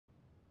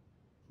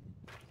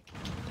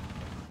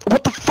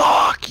What the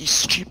fuck, you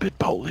stupid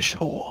Polish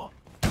whore.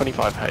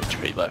 25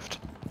 HP left.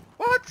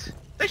 What?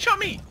 They shot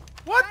me!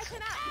 What?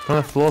 On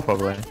the floor,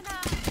 probably.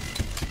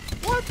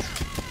 What?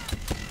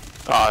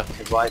 Ah,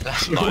 Right.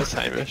 nice,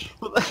 Hamish.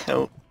 What the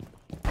hell?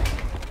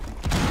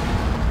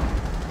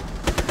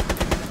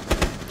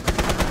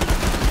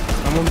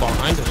 Someone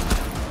behind us.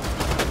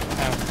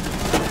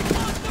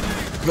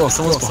 Yo,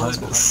 someone's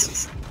behind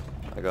us.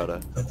 I got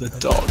it. The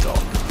dog.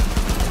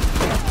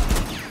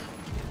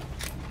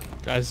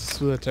 Guys, this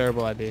was a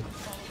terrible idea.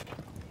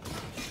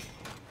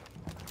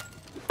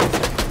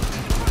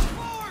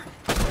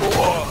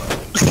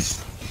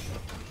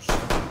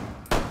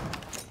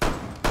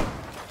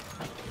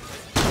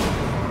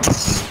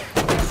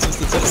 This is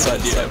the best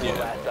idea ever.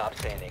 Last stop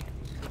standing.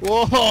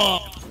 Whoa!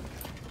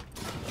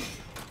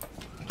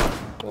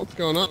 What's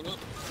going on?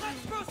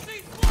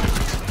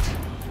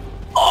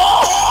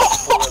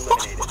 Four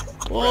eliminated.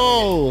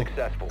 Whoa!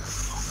 Successful.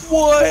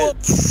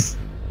 What?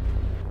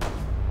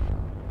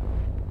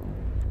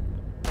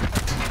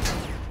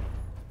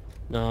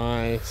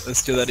 Nice.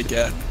 Let's do that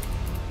again.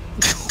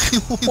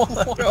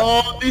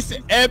 Oh, this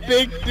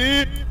epic,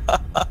 dude!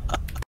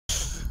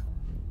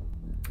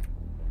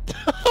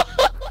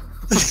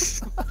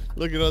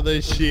 Look at all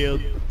those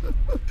shields.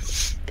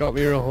 Got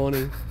me real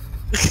horny.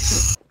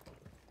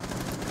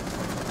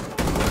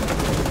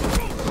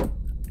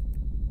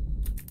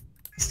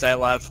 Stay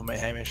alive for me,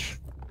 Hamish.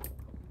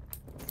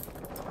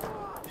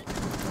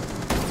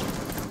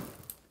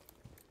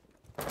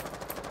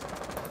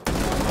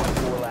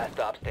 Four last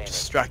stop standing.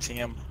 Distracting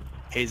him.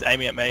 He's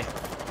aiming at me.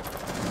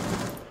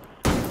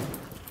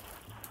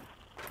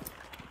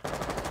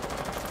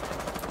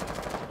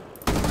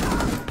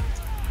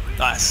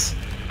 Nice.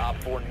 Op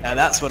 4 Now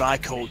that's what I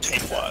call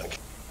teamwork.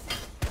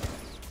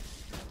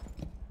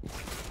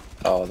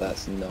 Oh,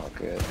 that's not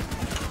good.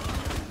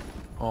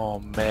 Oh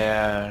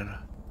man.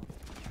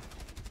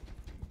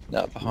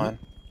 No, behind.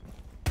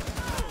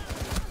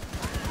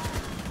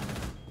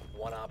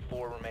 One op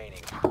 4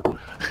 remaining.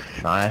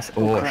 Nice.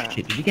 Oh, crap.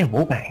 shit, did you get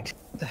wallbanged?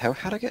 What the hell?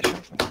 How'd I get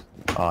shot from?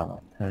 Oh,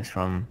 no. That was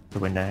from the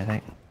window, I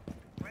think.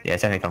 Yeah,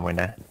 it's definitely from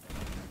window.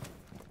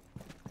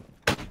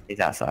 He's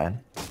outside.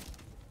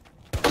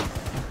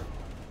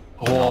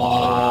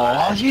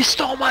 Oh, you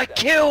stole my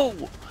kill!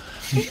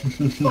 Are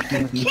you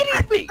fucking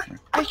kidding me?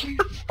 Are you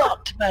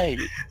fucked, mate?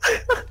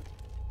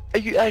 Are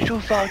you actual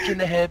fucked in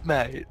the head,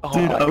 mate? Oh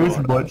Dude, my I was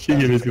God. watching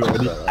him as well.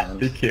 God.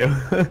 Big kill.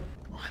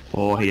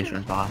 Oh, he just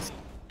ran past.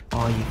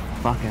 Oh, you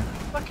fucker.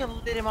 Fucking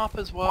lit him up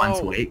as well. Once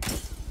a week.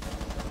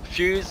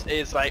 Fuse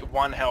is like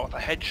 1 health. I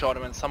headshot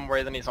him and some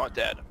reason he's not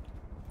dead.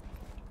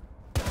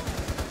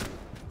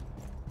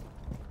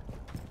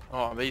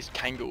 Oh, these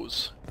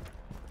Kangles.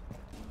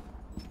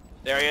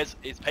 There he is.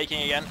 He's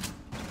peeking again.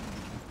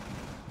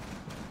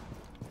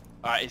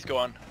 Alright, he's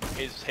gone.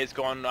 He's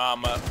gone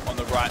on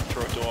the right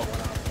through a door.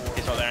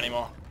 He's not there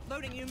anymore.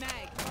 Loading you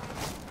mag.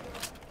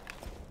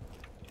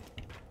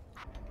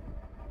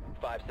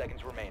 5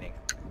 seconds remaining.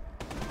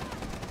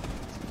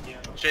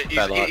 Shit,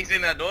 Bad luck. he's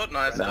in that door.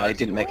 Nice. No, he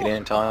didn't make it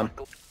in time.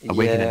 A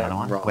week in another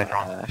one. We're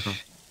wrong.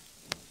 Ash.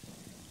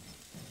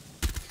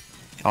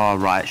 Oh,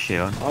 right,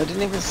 shield. Oh, I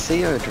didn't even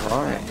see her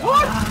drone.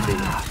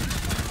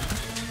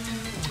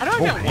 I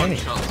don't get one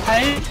shot.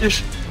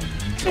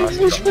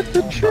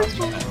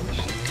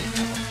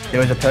 There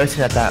was a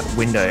person at that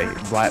window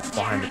right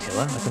behind the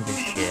pillar. I couldn't do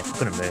shit. I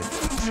couldn't move.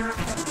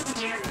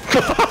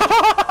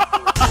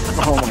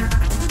 Oh my.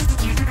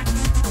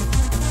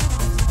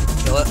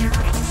 Kill it.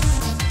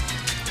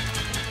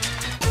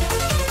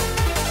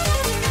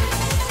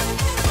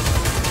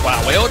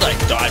 Wow, we all like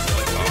died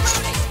really fast.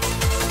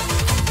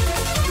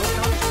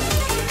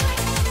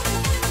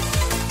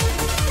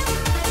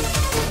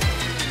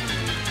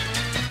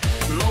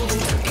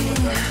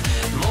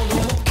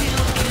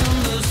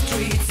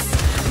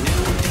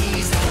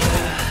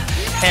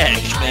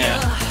 Heck, man.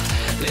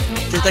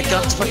 Dude, that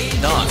gun's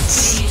fucking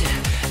nuts.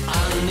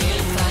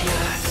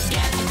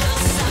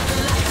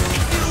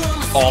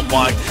 Oh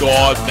my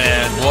god,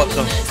 man. What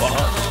the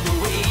fuck?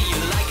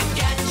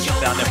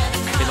 Found him.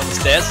 He's on the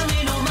stairs.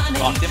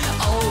 Marked him.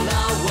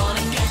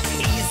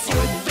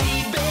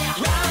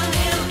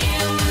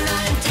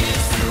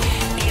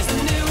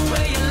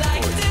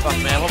 Fuck,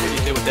 man. What would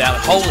you do without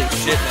it? Holy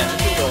shit,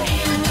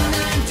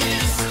 man.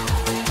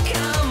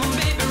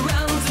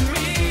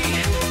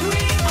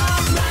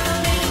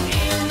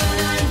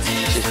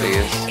 She's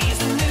figures.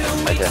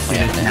 I definitely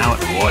am. Now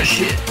it's war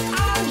shit.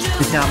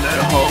 It's now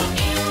murder hole.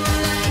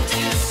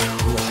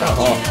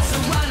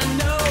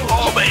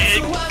 Oh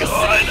man,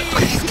 God!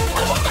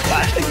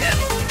 Flash again.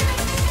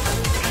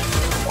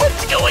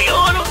 What's going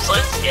on? I'm so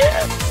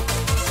scared.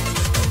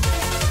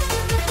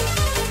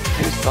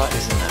 Whose butt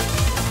is in that?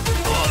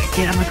 Oh,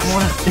 get out of my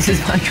corner. This is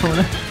my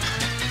corner.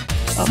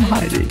 I'm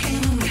hiding.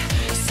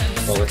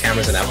 Well, the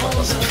camera's in our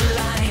house.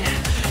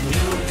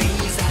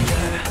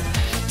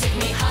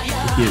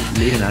 If you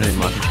leave it out of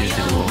my computer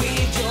to the wall.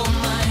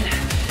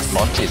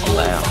 Monty's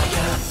loud.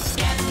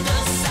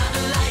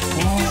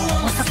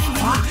 What the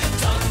fuck?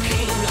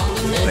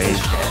 Wait.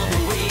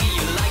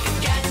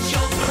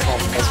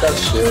 Let's go that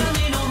shit.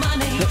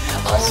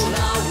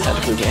 Had a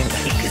good game.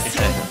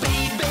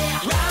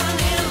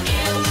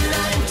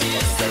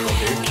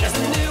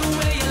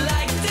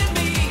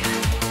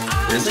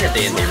 There's like a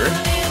D&D room.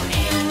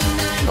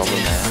 Problem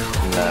now.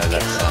 No,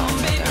 that's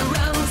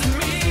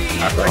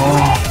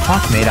Oh,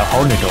 fuck me, they're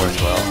holding the door as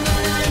well.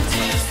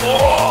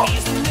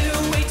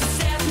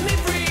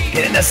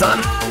 Get in there, son.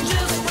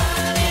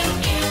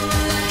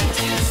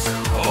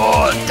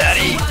 Oh,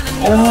 daddy.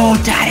 Oh,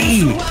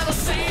 daddy.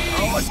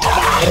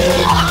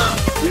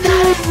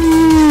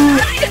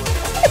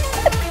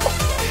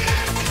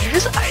 Did you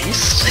just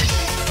ice?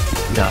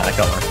 No, I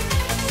got one.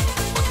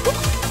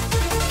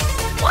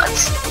 What?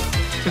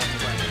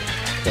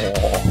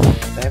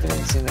 they haven't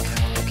even seen the cow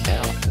on the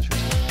couch. That's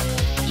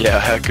ridiculous. Yeah,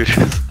 how good is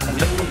that?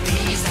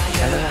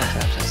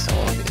 That's so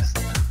obvious.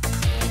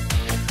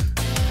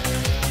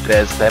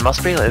 There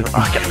must be like, I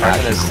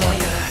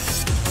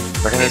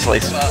reckon there's at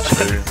least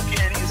two.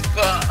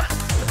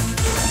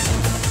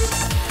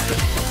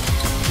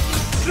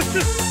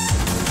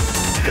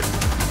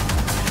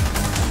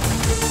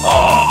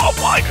 Oh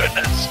my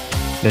goodness.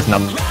 There's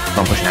none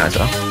pushing out as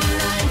well.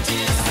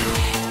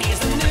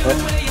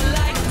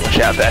 Watch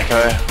out,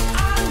 Becco.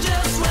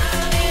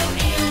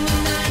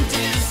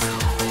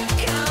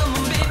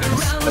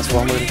 That's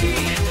one way to do it.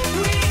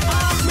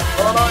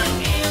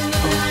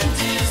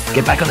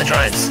 Get back on the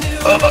drones.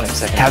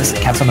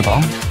 Cavs on the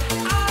bomb.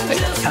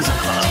 Cavs on the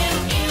bomb.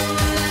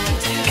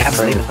 Cavs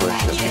Ready to leaving. push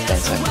for 15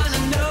 seconds.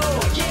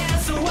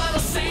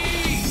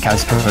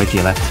 Cavs probably to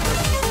your left.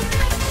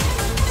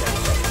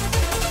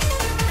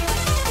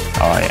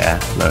 Oh yeah,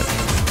 look.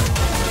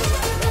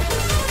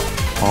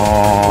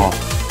 Oh.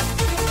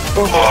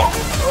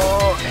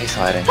 He's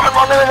hiding. Run.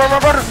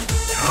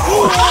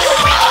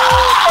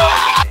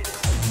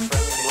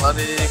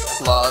 Bloody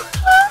clutch.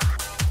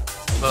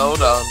 Well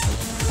done.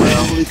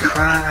 Holy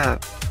crap!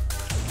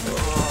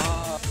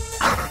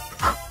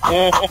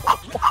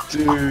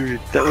 Dude,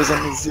 that was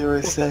only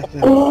 0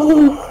 seconds.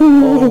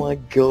 Oh my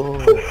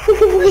god.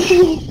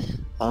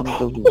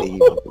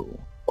 Unbelievable.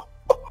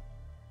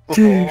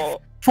 Dude,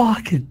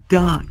 fucking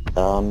duck.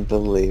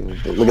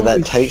 Unbelievable. Look at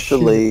that, takes the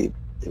lead.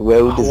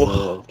 Well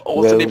deserved. I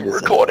wasn't even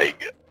recording.